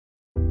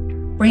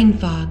brain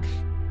fog,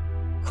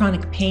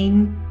 chronic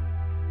pain,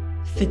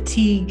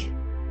 fatigue,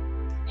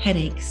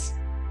 headaches.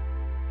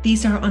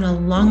 These are on a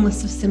long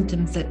list of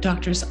symptoms that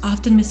doctors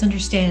often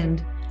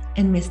misunderstand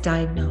and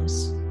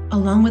misdiagnose,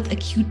 along with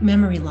acute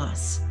memory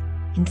loss,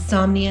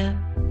 insomnia,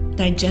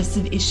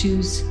 digestive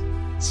issues,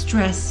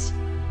 stress,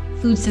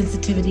 food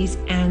sensitivities,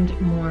 and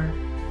more.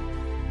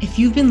 If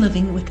you've been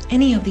living with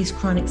any of these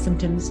chronic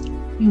symptoms,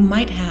 you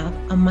might have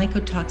a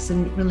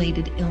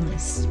mycotoxin-related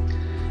illness.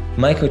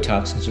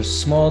 Mycotoxins are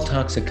small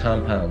toxic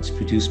compounds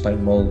produced by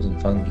mold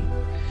and fungi,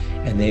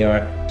 and they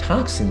are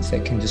toxins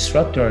that can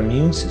disrupt our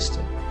immune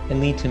system and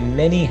lead to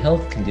many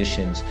health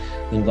conditions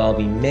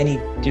involving many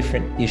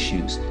different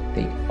issues.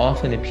 They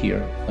often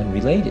appear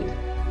unrelated.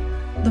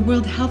 The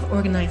World Health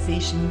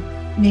Organization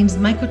names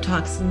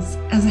mycotoxins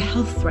as a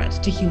health threat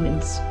to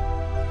humans.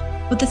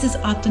 But this is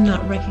often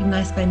not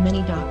recognized by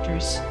many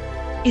doctors.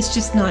 It's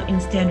just not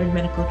in standard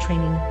medical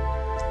training.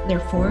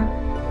 Therefore,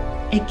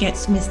 it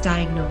gets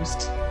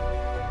misdiagnosed.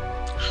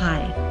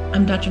 Hi,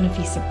 I'm Dr.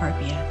 Nafisa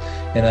Parpia.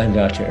 And I'm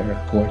Dr.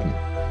 Eric Gordon,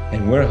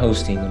 and we're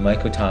hosting the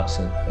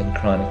Mycotoxin and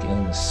Chronic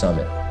Illness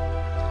Summit.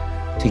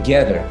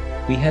 Together,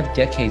 we have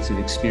decades of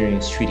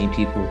experience treating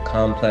people with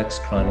complex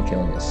chronic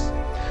illness.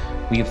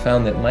 We have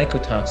found that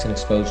mycotoxin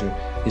exposure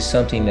is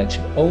something that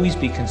should always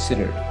be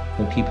considered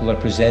when people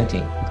are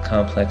presenting with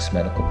complex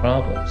medical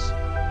problems.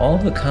 All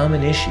the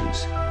common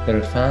issues that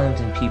are found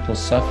in people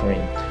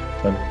suffering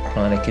from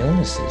chronic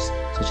illnesses,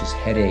 such as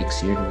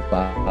headaches, irritable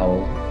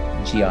bowel,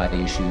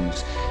 GI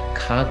issues,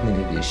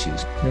 cognitive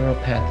issues,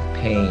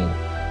 neuropathic pain,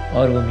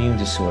 autoimmune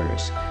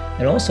disorders,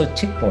 and also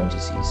tick-borne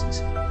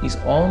diseases, these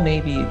all may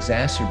be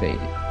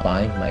exacerbated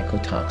by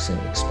mycotoxin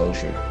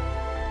exposure.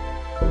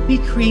 We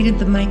created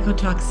the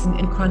Mycotoxin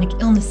and Chronic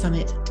Illness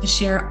Summit to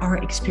share our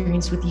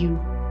experience with you.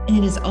 And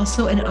it is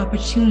also an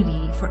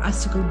opportunity for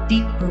us to go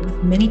deeper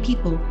with many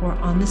people who are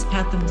on this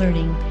path of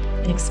learning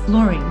and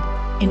exploring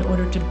in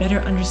order to better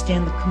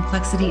understand the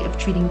complexity of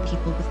treating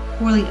people with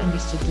poorly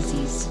understood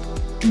disease.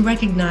 We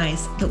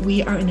recognize that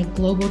we are in a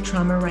global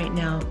trauma right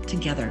now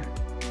together.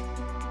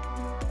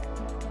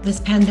 This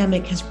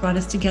pandemic has brought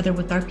us together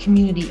with our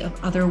community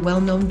of other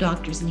well-known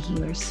doctors and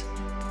healers.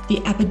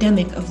 The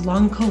epidemic of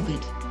long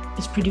COVID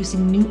is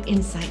producing new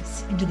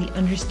insights into the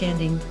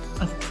understanding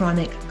of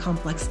chronic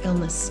complex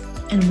illness,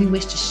 and we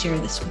wish to share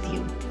this with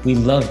you. We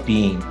love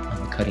being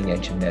on the cutting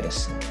edge of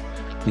medicine.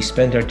 We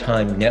spend our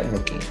time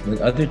networking with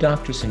other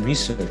doctors and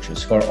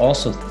researchers who are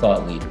also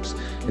thought leaders,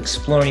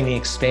 exploring the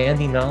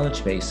expanding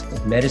knowledge base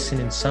of medicine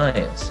and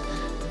science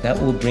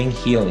that will bring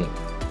healing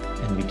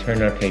and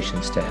return our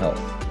patients to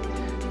health.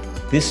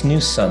 This new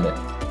summit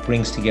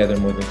brings together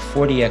more than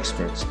 40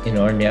 experts in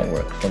our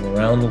network from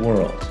around the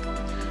world,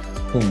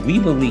 whom we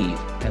believe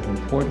have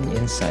important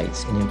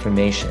insights and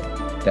information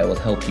that will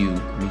help you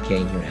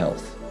regain your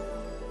health.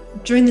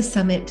 During the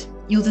summit,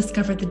 you'll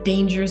discover the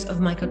dangers of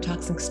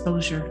mycotoxin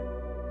exposure,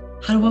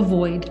 how to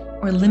avoid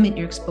or limit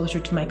your exposure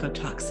to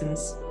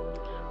mycotoxins,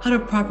 how to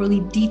properly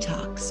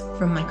detox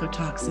from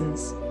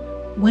mycotoxins,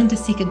 when to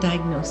seek a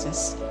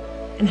diagnosis,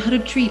 and how to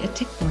treat a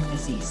tick-borne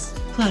disease.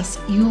 Plus,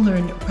 you'll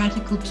learn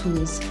practical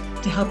tools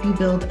to help you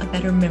build a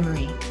better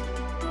memory,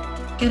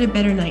 get a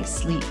better night's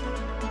sleep,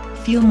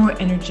 feel more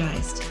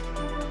energized,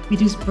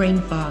 reduce brain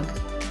fog,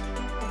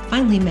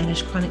 finally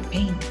manage chronic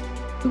pain.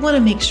 We want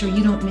to make sure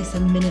you don't miss a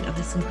minute of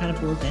this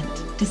incredible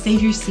event. To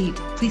save your seat,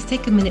 please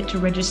take a minute to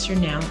register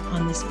now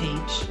on this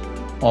page.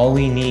 All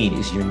we need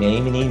is your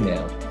name and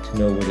email to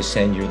know where to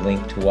send your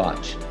link to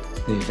watch.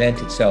 The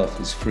event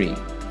itself is free.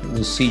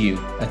 We'll see you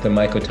at the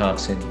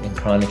Mycotoxin and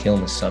Chronic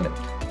Illness Summit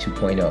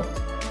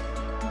 2.0.